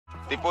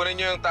tipunin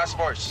niyo yung task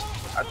force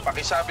at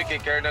pakisabi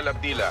kay Colonel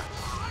Agila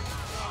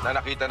na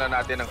nakita na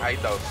natin ang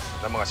hideout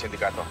ng mga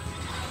sindikato.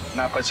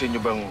 Napansin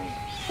niyo bang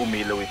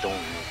umilaw itong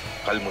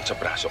kalmot sa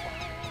braso ko?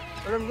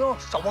 Alam niyo,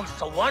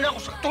 sawang-sawa na ako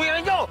sa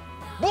tuwiran niyo!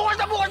 Bukas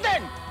na bukas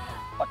din!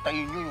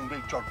 Patayin niyo yung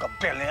Major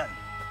Gabriel na yan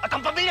at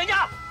ang pamilya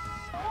niya!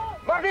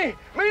 Maki!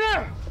 Mayna!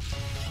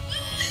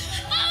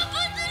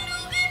 Papa,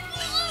 tulungan mo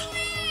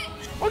kami!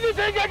 Huwag niyo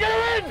tayong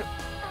gagalawin!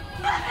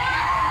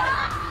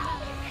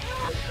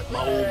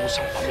 Maubos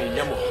ang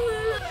pamilya mo.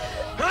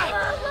 Ha?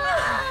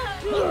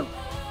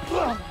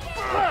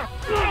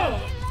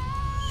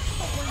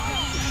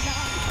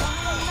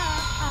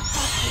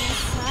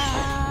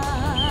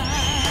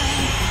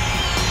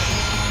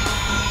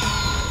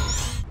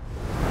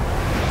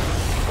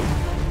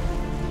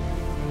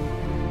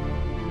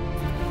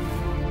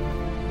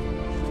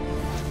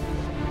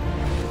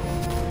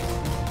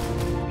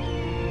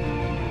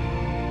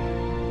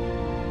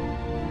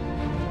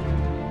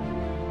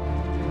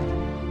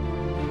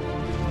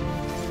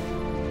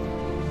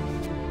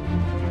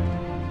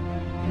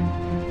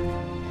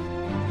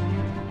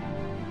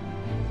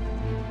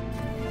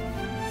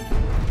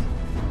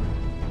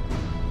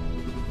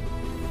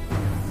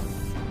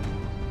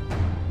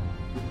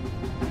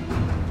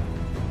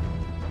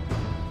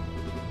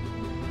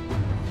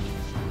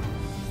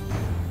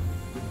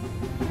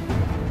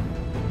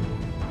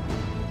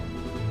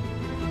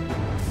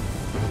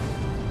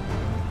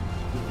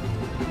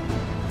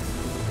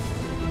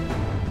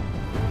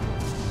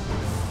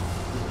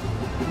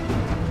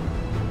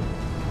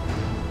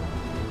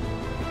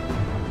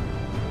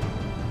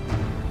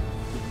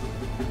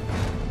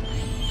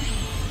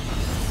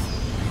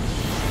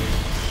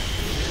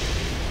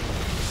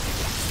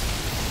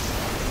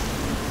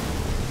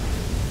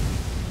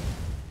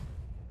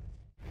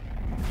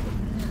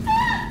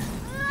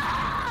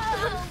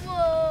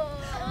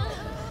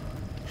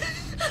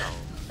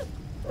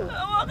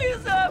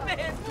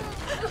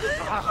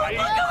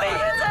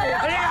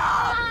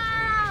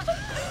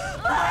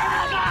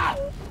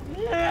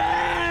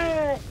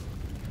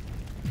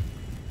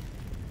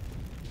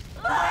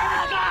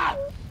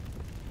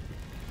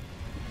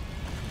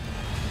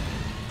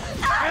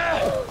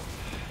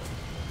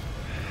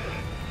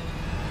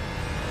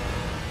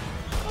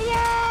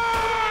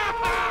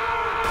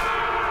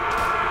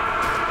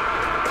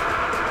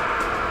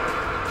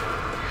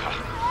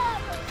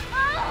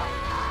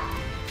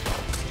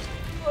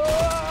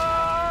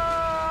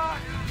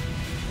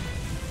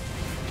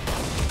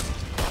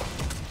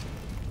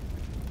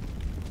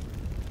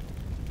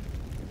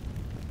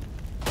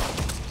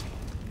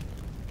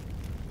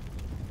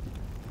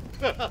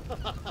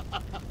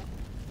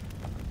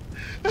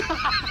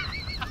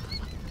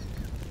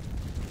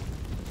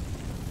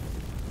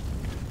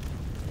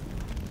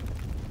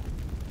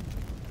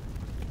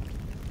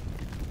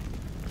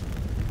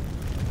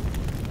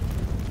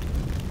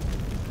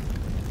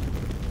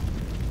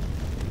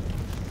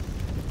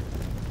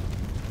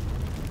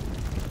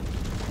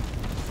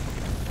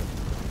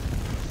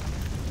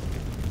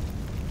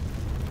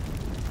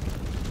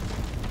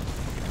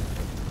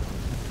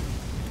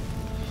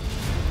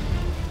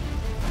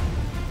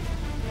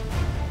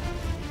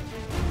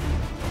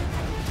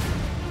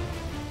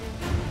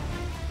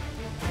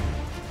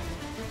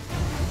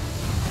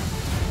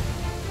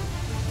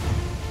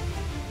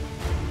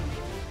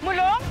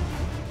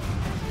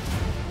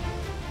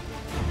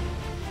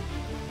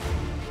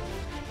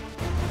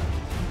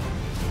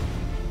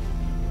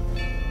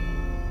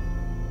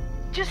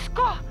 Diyos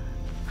ko!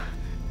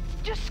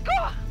 Diyos ko!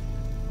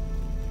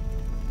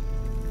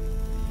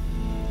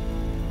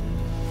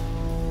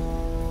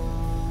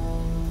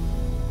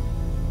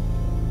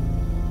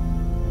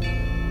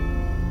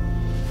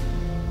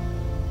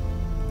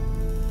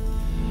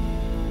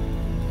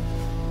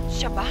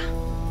 Siya ba?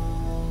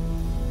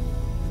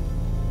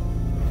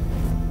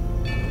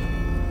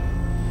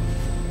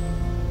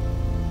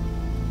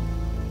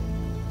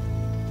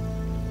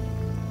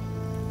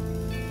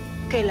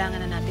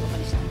 Kailangan na natin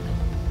umalis dito.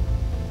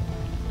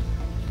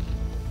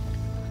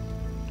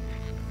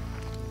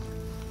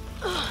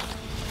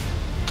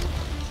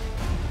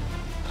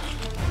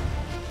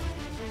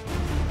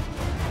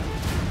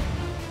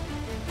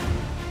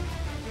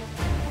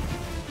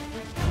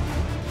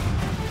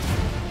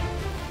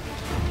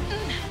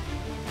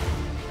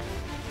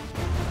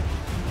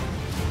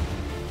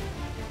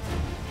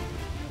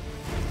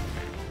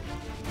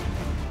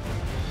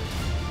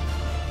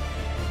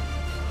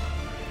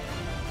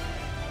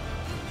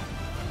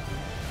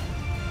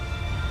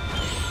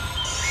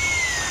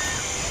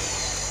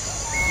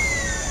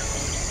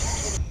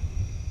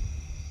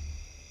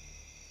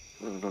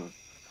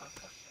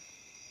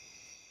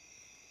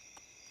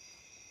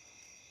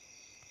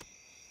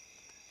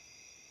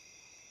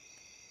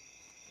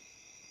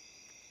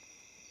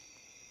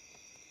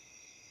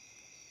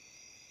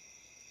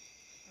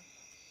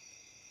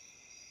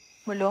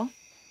 Mulong,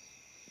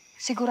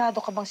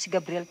 sigurado ka bang si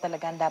Gabriel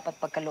talaga ang dapat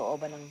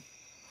pagkalooban ng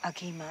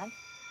Agimat?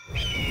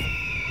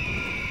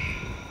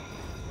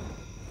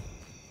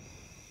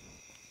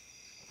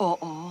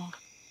 Oo.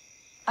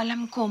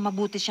 Alam ko,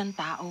 mabuti siyang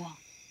tao.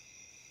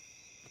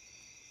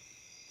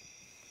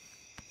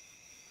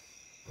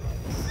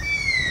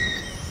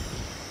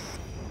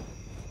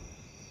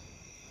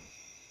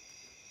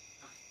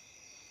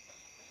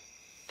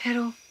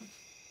 Pero,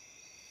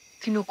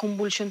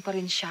 kinukumbulsyon pa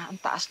rin siya ang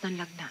taas ng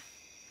lagnat.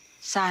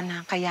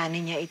 Sana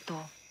kayanin niya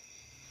ito.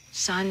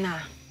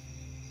 Sana.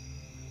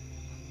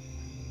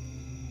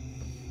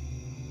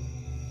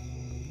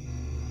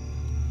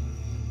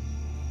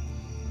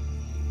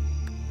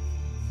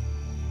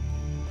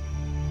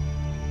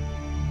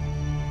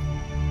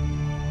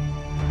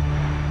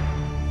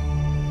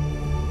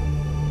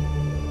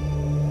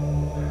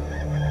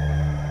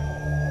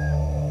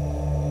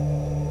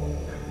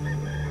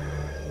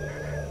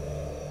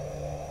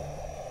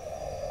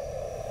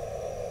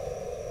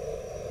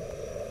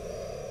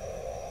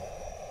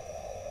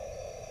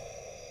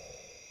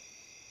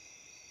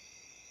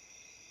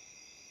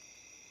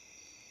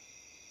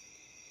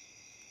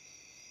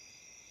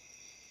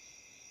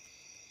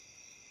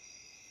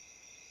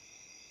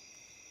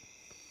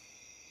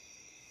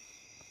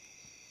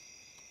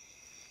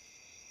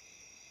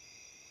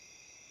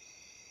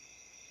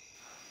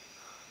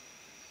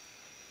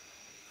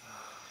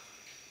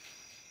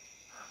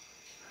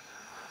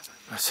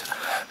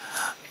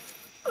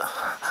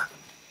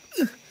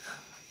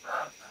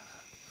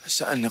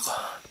 Saan ako?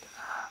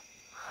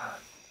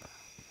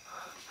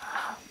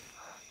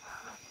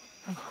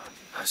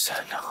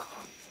 Saan ako?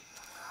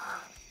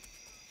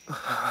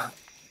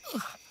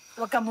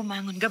 Huwag kang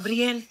bumangon,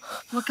 Gabriel.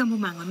 Huwag kang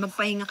bumangon.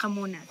 Magpahinga ka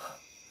muna.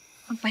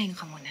 Magpahinga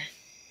ka muna.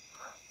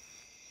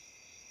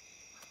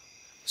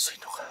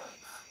 Sino ka?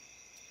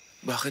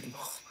 Bakit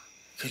mo ako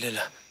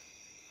kilala?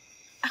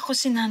 Ako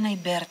si Nanay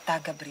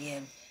Berta,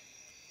 Gabriel.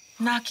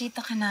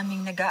 Nakita ka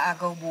naming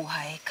nag-aagaw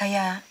buhay,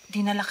 kaya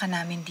dinala ka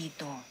namin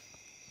dito.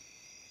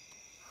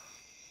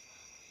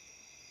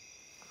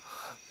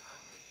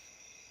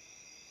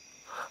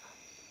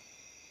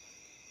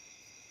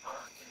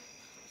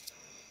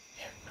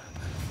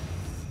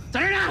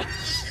 Tara na!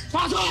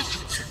 Pasok!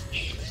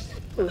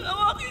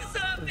 Awa kayo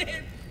sa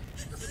amin!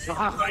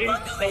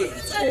 Nakakain!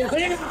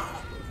 Kaya na!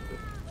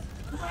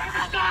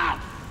 Kaya ka!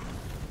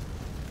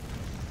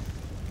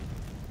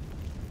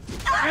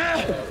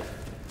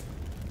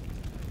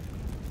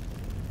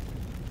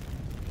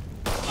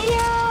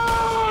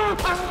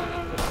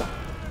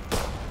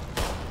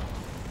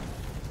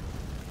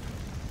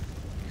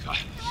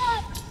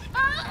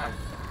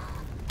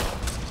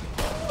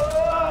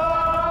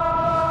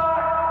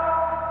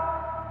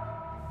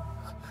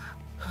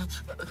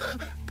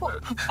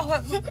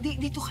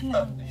 Dito ka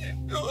lang.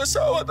 Yung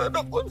asawa at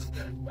anak ko.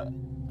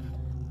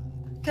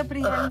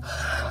 Gabriel.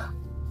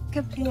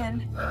 Gabriel.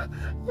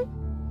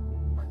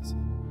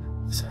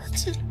 Saan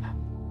sila?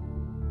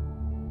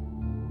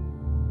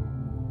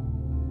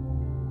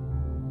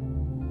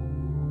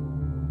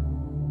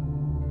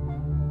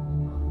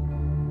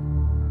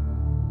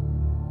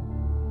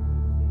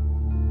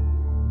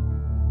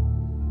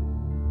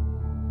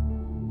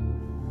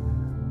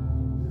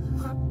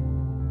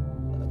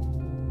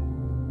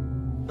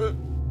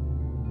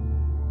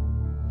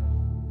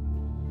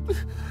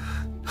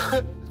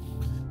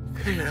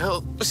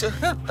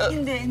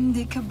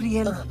 Hindi,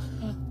 Gabriel.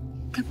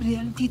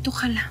 Gabriel, dito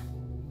ka lang.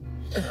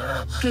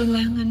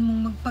 Kailangan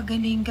mong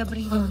magpagaling,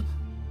 Gabriel.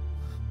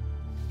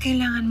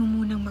 Kailangan mo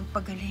munang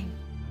magpagaling.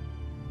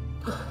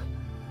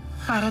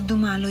 Para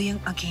dumaloy ang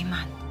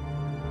Agimat.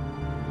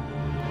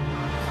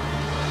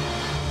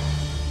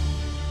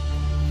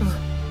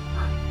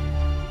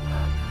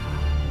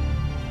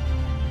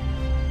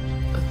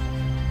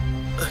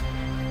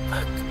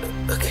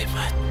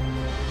 Agimat.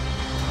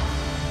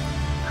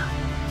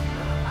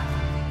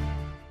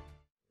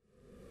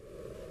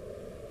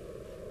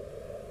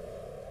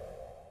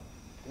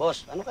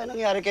 Boss, ano kaya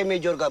nangyari kay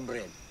Major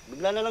Gabriel?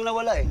 Bigla na lang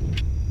nawala eh.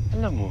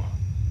 Alam mo,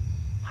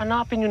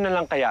 hanapin nyo na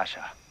lang kaya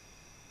siya.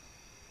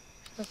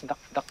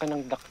 Dakdak ka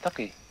ng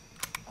dakdak eh.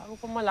 Bago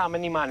pa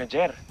malaman ni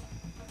manager.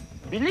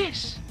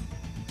 Bilis!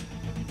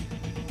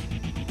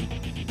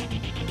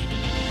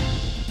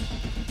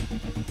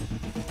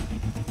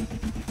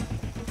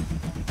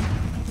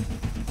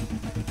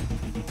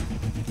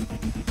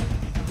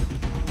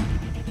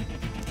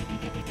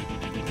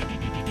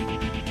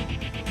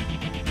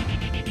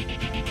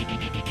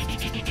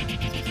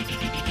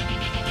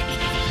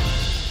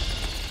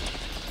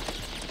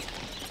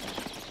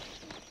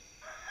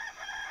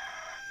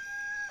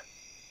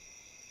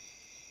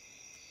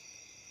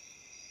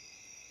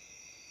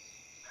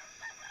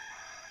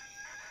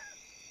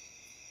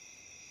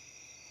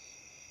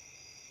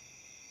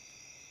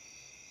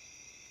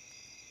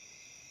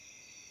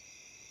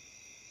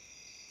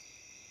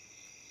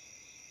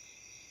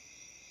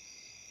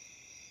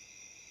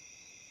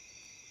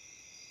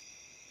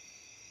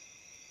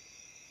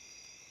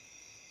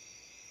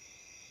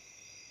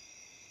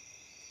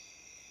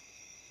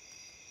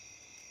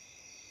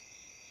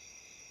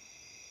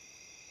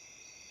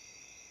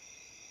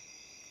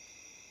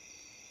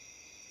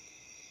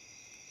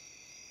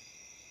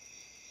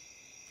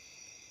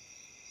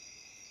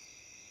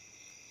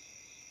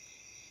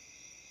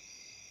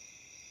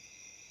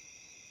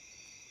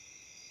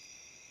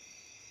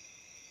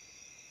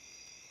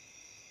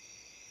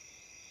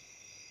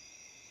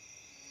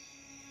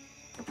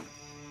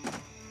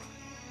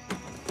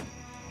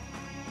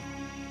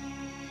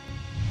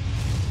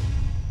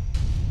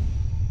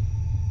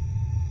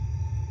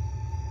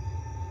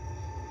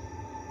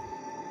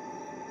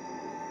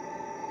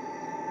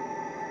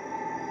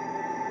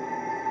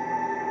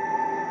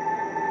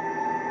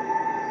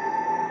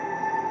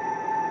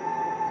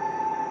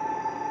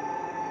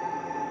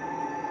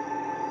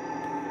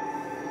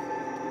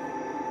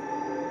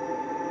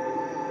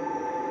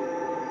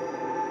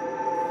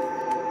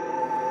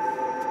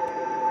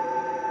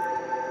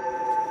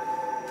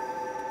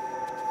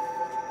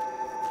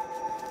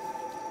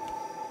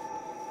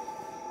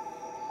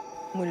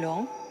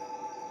 Mulong,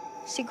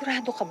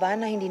 sigurado ka ba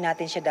na hindi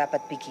natin siya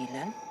dapat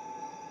pigilan?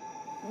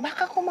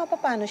 Baka kung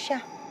mapapano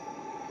siya.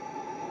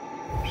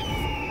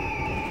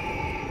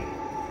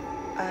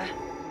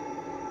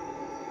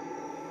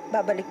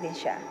 Babalik din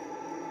siya.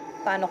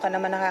 Paano ka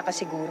naman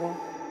nakakasiguro?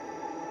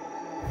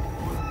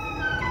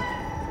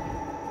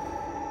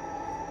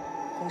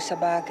 Kung sa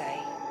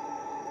bagay,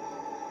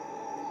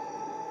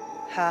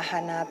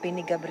 hahanapin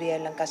ni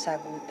Gabriel ang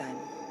kasagutan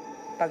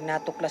pag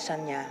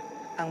natuklasan niya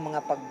ang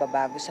mga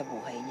pagbabago sa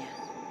buhay niya.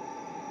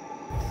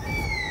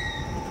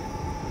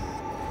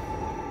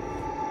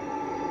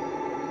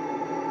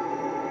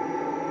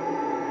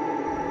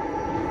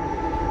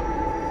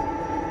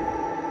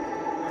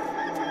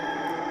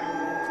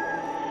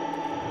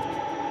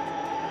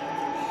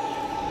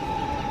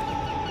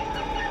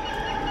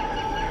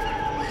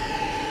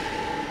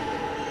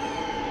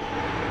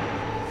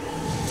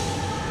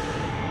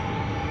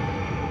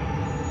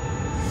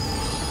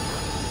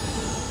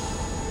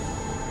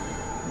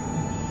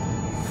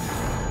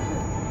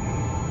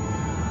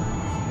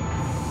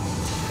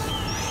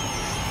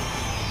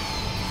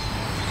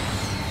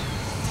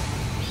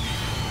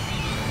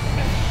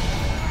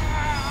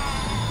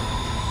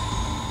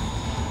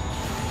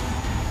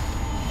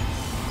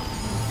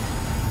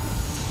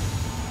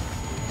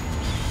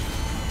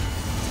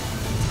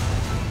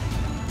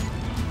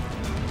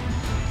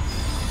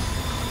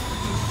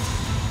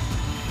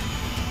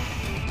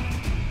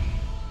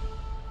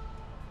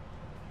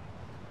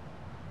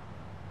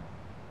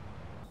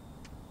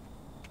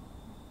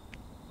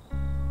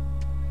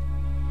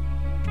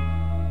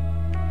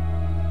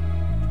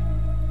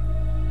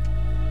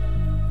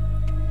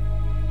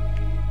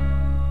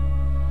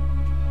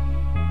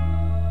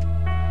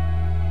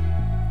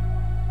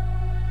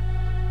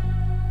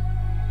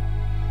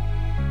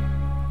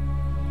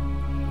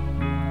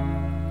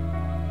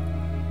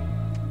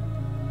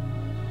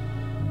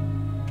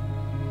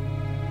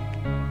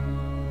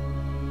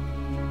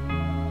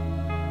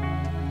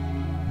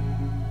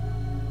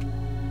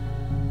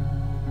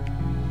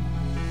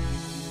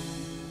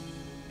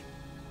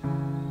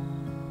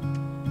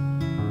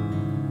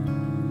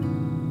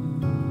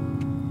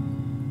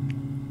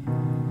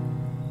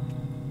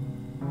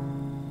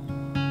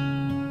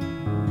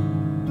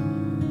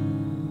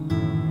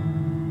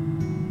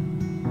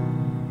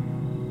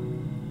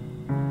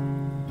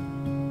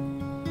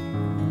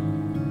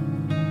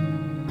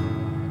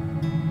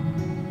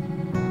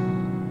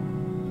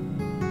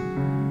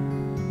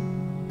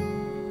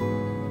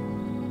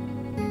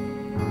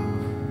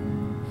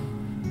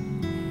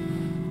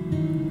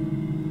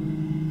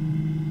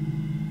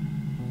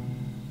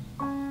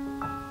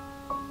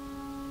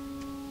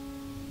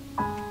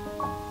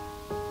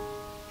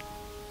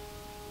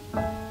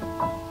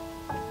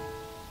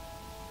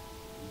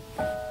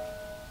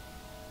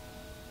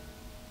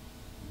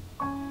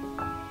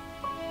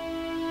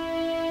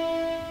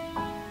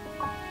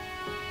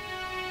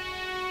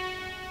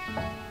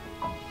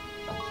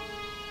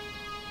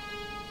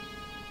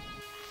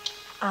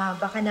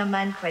 Baka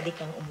naman pwede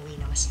kang umuwi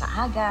na mas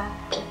maaga.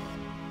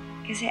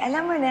 Kasi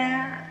alam mo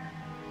na,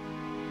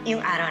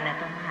 yung araw na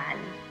to, mahal.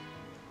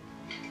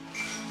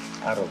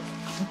 Araw?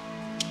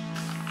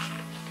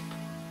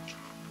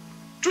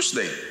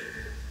 Tuesday.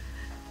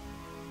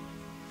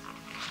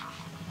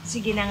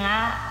 Sige na nga,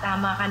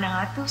 tama ka na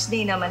nga.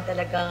 Tuesday naman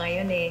talaga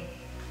ngayon eh.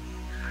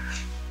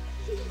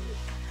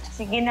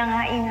 Sige na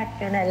nga, ingat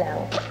ka na lang.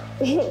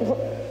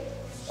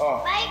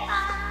 Oh. Bye, Pa!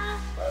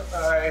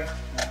 Bye-bye.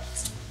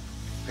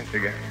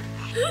 Sige.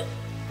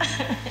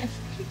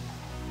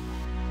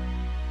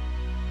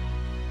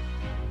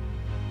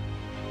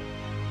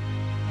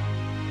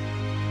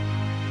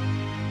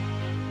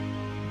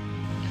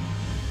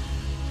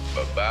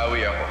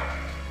 Babawi ako.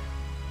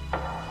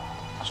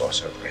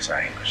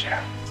 Sosurpresahin ko siya.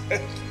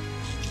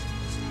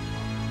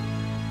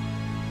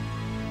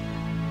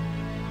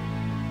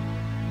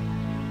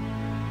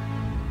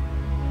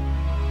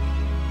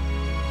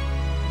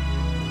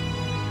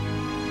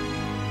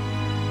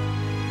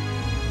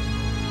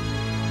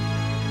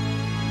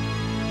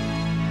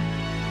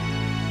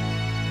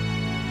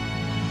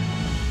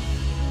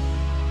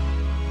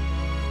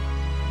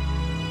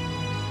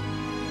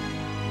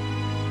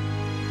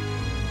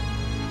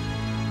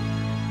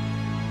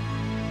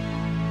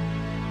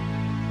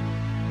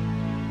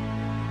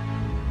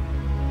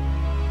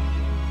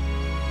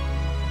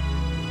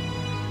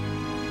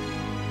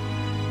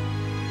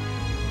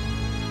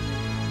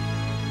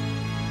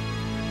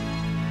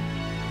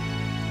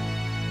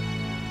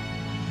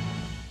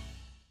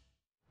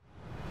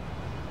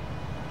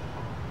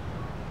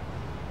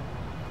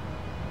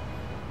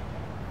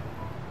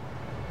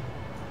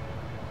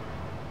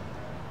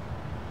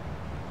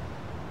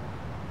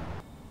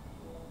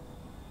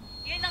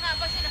 Yan na nga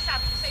ba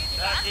sinasabi ko sa'yo, di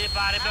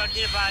ba?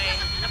 Birthday pare.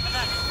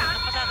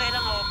 Napasakay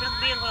lang ako.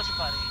 Pinagbigyan ko lang si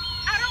pare.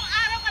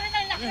 Araw-araw ka na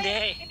lang lasing.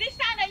 Hindi. Hindi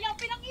sana yung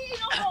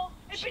pinang-iinom mo.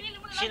 Pinili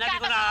mo na lang Sinabi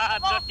ko na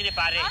birthday ni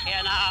pare. Kaya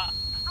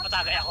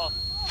napatagay ako.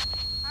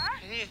 Ha?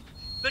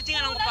 Berting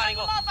anong pare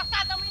ko? Mga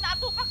barkada mo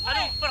inaatupak mo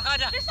Anong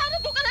barkada? Eh, sana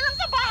doon ka na lang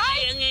sa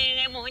bahay. Ay, ang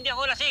ingay mo, hindi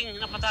ako lasing.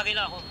 Napatagil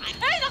ako.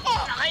 Ay, nako!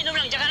 Nakainom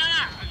lang, diyan ka na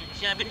nga.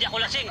 Sinabi hindi ako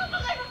lasing. Ano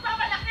kayo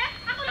magbabalaki?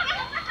 Ako na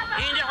kayo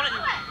Eh, hindi ako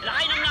lasing.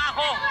 Nakainom na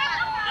ako.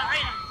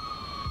 Nakainom.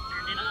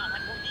 Hindi na nga,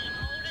 sabi ko, hindi na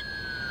maulit.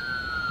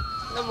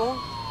 Alam mo,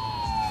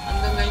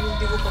 hanggang ngayon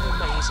hindi ko pa rin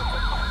maisip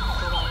kung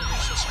parang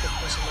suspect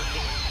pa sa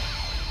mag-ina.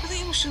 Pati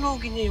yung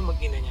sunugin niya yung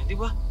mag-ina niya, di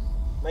ba?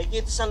 May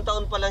isang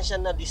taon pa lang siya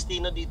na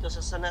destino dito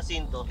sa San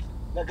Jacinto.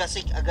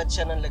 Nagasik agad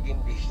siya ng lagim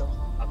dito.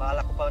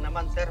 Akala ko pa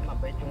naman, sir,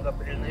 mabait yung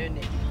Gabriel na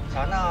yun eh.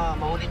 Sana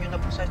mahuli nyo na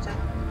po siya, sir.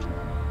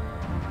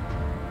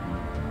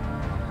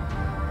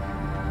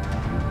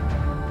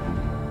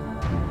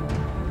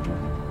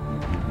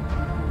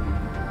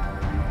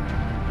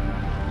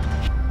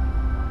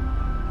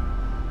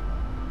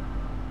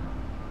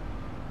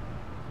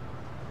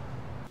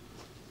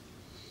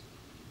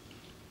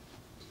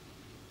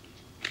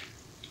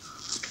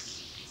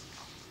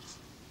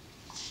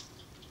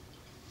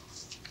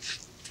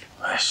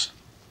 Wes.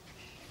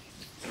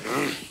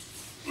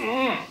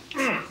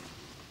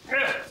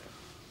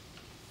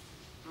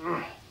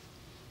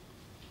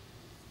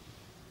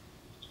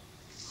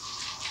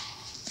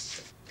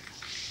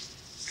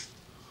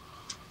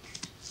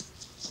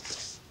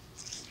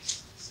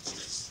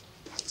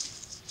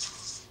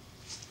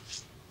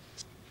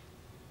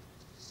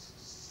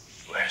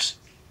 Wes.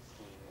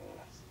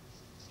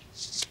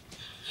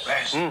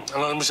 Wes.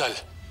 Ano almusal?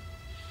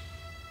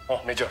 Oh,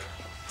 Major.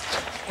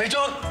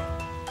 Major!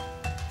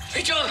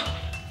 Major!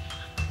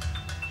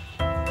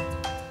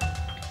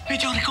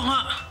 Major, ikaw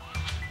nga!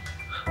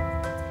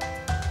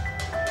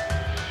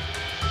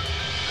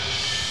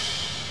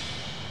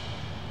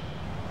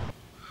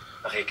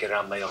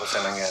 Nakikiramay ako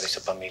sa nangyari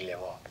sa pamilya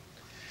mo.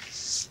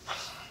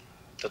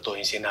 Totoo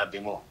yung sinabi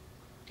mo.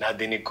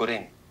 Nadinig ko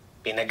rin.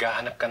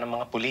 Pinaghahanap ka ng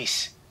mga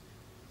pulis.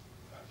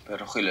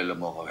 Pero kilala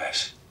mo ako,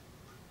 Wes.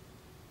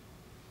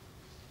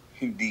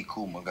 Hindi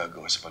ko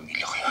magagawa sa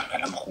pamilya ko yan.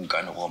 Alam mo kung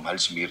gaano ko mahal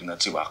si Mirna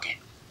at si Waki.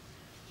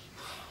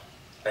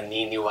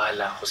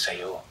 Naniniwala ako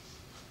sa'yo.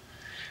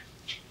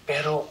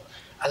 Pero,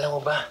 alam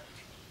mo ba,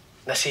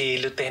 na si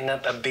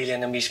Lieutenant Agila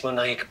na mismo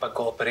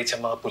nakikipag-cooperate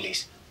sa mga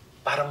pulis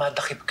para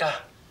madakip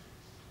ka.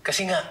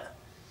 Kasi nga,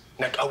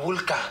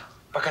 nag-awol ka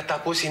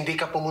pagkatapos hindi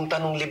ka pumunta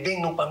nung libing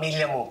ng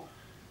pamilya mo.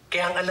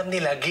 Kaya ang alam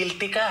nila,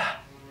 guilty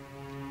ka.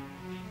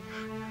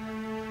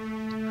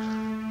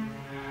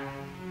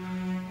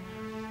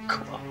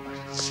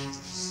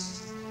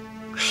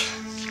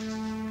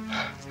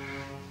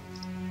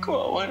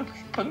 Kawawa naman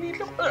yung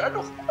pamilya ko.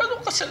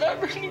 Anong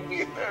kasalanan ni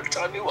Mirna at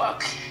saka ni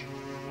Waki?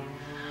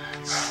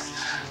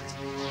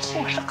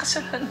 Wala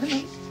kasalanan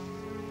ng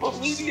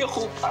pamilya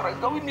ko para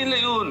gawin nila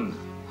yun.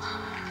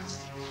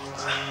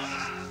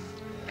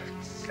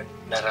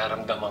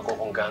 Nararamdaman ko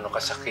kung gaano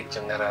kasakit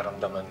yung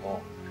nararamdaman mo.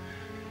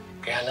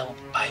 Kaya lang,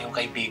 payong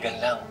kaibigan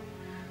lang.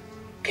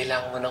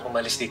 Kailangan mo nang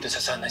umalis dito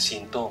sa San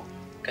Jacinto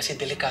kasi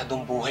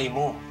delikadong buhay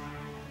mo.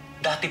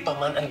 Dati pa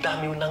man, ang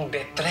dami mo ng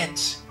death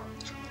threats.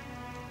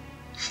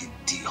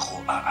 Hindi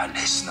ako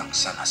aalis ng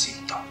San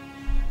Jacinto.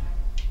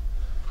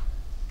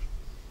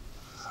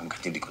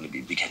 Hanggat hindi ko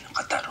nabibigyan ng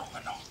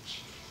katarungan ng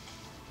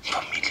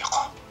pamilya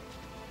ko.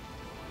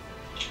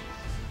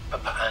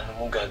 Paano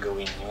mo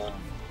gagawin yun?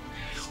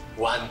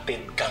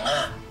 Wanted ka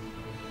nga.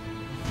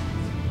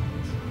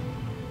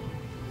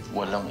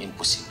 Walang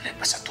imposible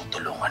basta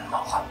tutulungan mo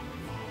ako.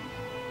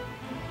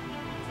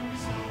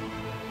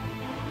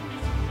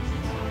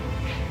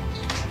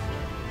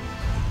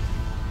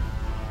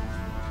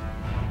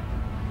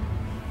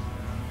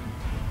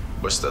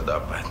 Basta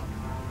dapat,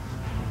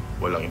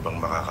 walang ibang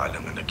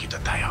makakaalam na nagkita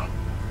tayo.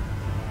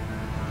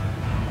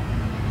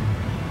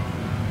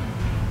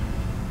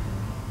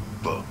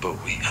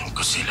 Babawian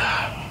ko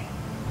sila.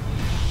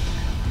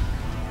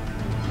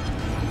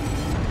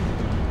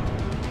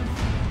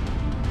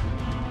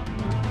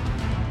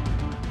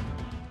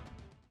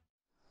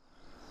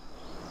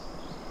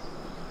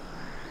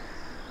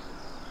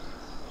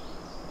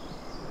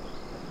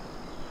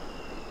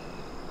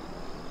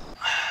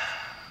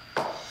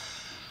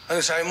 Ano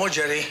sabi mo,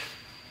 Jerry?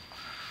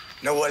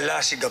 Nawala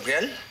si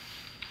Gabriel?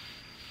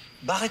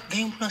 Bakit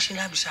ngayon mo lang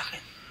sinabi sa akin?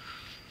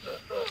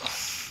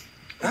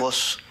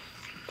 Boss,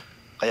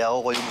 kaya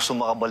ako kayo gusto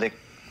makabalik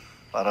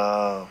para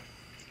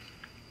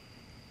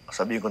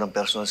sabihin ko ng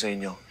personal sa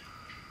inyo.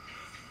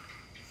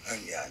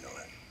 Ang ano,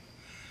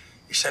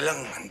 isa lang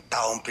ang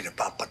taong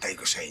pinapapatay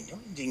ko sa inyo,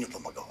 hindi niyo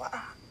pa magawa.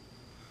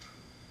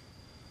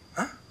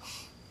 Ha?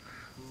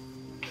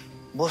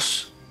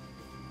 Boss,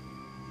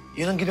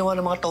 yun ang ginawa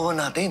ng mga tauhan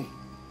natin.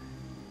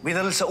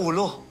 Binaril sa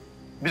ulo,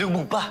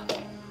 binugbog pa.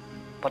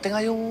 Pati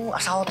nga yung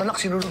asawa at anak,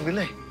 sinulog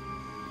nila eh.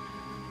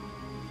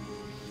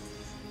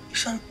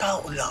 Isang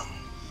tao lang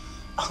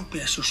ang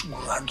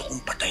pinasusigurado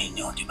kong patayin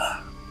niyo, di ba?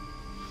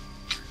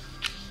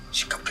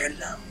 Si Gabriel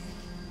lang.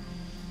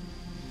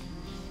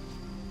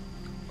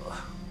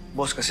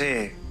 Boss,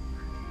 kasi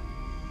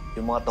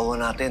yung mga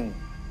tauhan natin,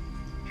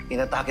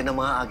 inatake ng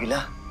mga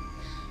Agila.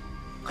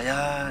 Kaya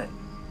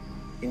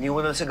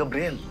iniwan na si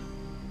Gabriel.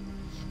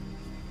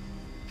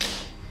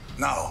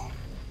 Now,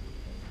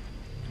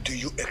 do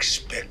you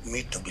expect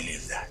me to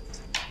believe that?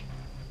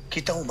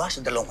 Kita mo ba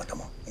sa dalawang mata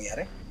mo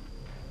nangyari?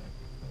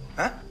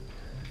 Ha?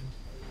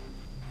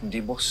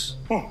 Hindi,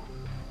 boss.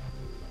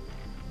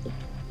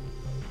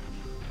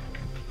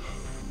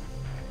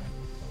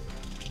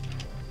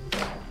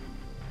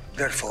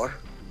 Therefore,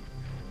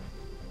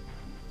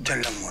 dyan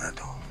lang muna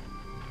to.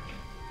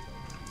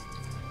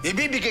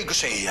 Ibibigay ko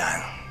sa iyo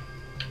yan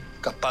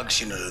kapag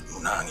sinunod mo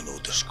na ang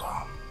inutos ko.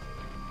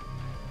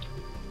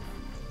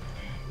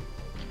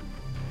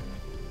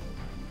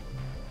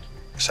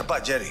 Isa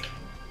pa, Jerry.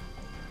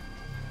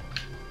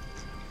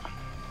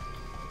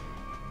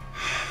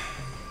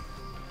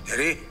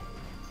 Jerry,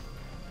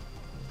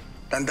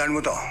 tandaan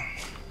mo to.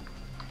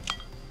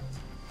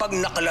 Pag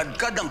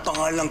nakaladkad ang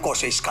pangalan ko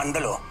sa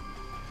iskandalo,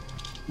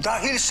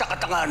 dahil sa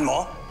katangahan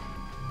mo,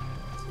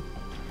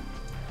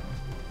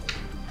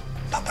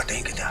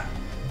 papatayin kita.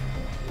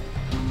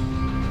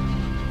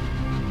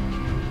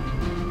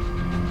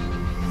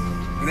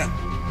 Sige na.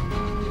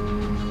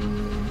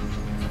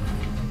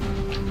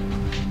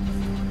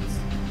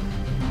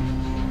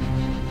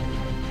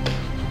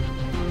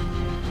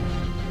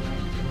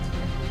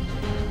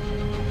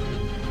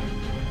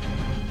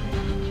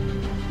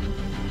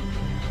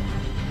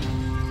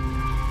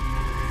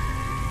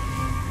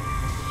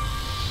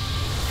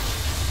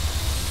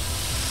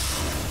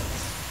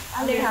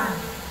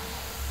 Alejandro,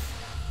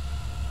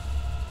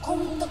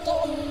 kung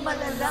totoong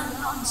malalang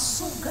ang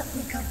sugat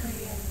ni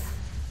Gabriela,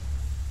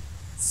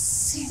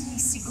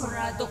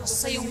 sinisigurado ko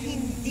sa'yong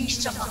hindi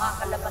siya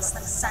makakalabas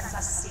ng San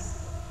Jacinto.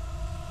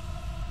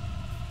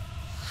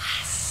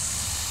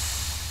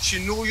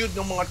 Sinuyod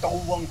ng mga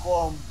tauwang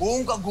ko ang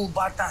buong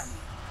kagubatan.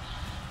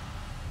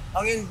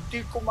 Ang hindi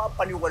ko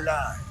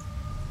mapaniwalaan.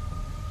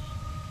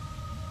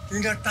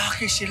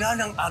 Tinatake sila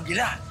ng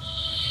Agila.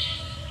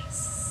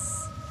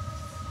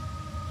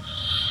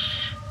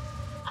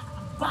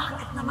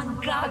 Bakit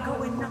naman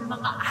gagawin ng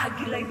mga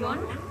Agila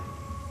yon?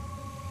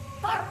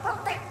 Para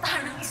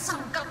protektahan ang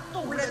isang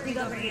katulad ni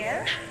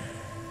Gabriel?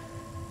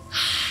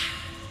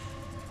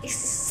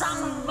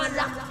 Isang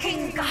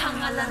malaking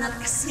kahangalan at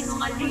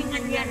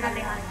kasinungalingan yan,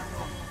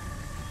 Alejandro.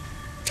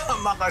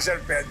 Tama ka,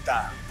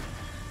 Serpenta.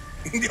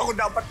 Hindi ako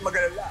dapat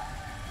mag-alala.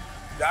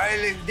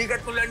 Dahil hindi ka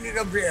tulad ni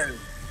Gabriel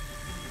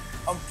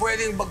ang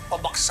pwedeng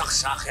magpabaksak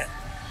sa akin.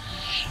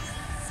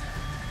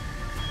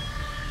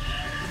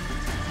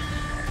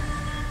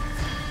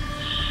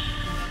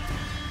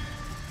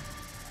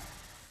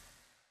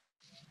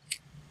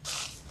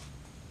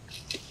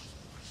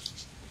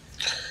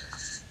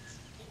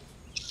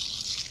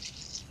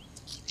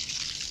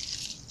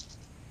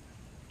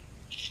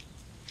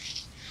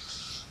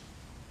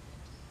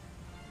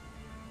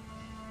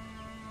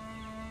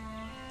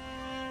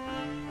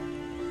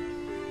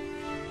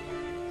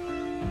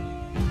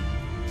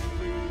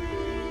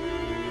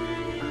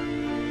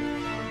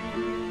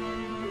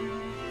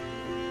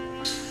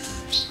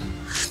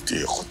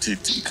 Hindi ako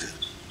titigil.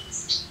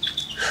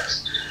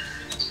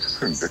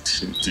 Hanggat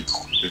hindi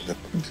ko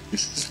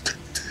pinapag-iisip.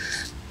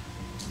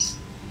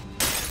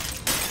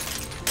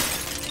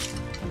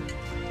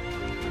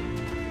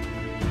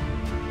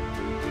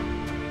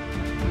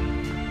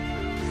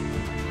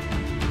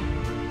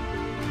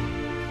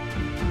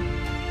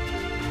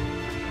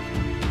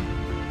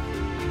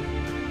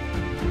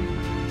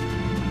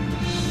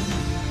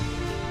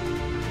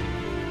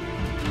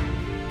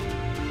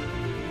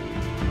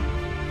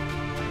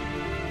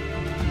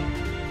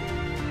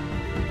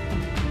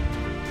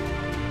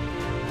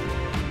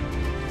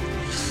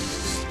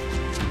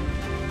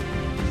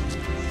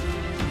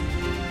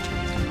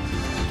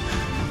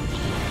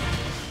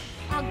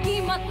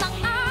 Agimat ng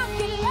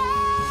Agila!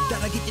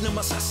 Daragitin ang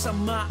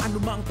masasama,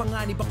 anumang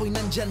panganib ako'y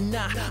nandyan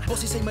na.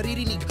 Boses ay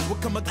maririnig,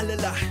 huwag kang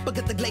mag-alala.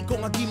 Pagkataglay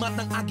kong agimat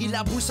ng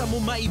Agila, bulsa mo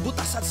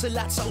maibutas at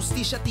salat sa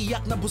ustisya,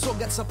 tiyak na busog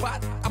at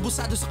sapat.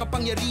 Abusado sa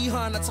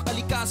kapangyarihan at sa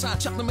kalikasan,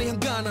 tiyak na may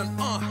hangganan.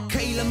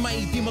 Kailan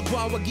may di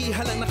magwawagi,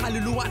 halang na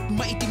kaluluwa at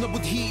maitim na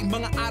budhi.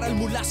 Mga aral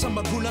mula sa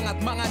magulang at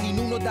mga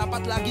ninuno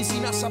dapat lagi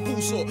sinasa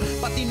puso.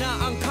 Pati na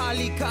ang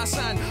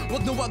kalikasan,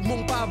 wag na wag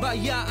mong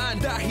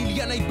pabayaan. Dahil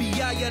yan ay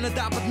biyaya na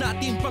dapat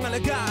natin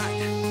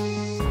pangalagaan.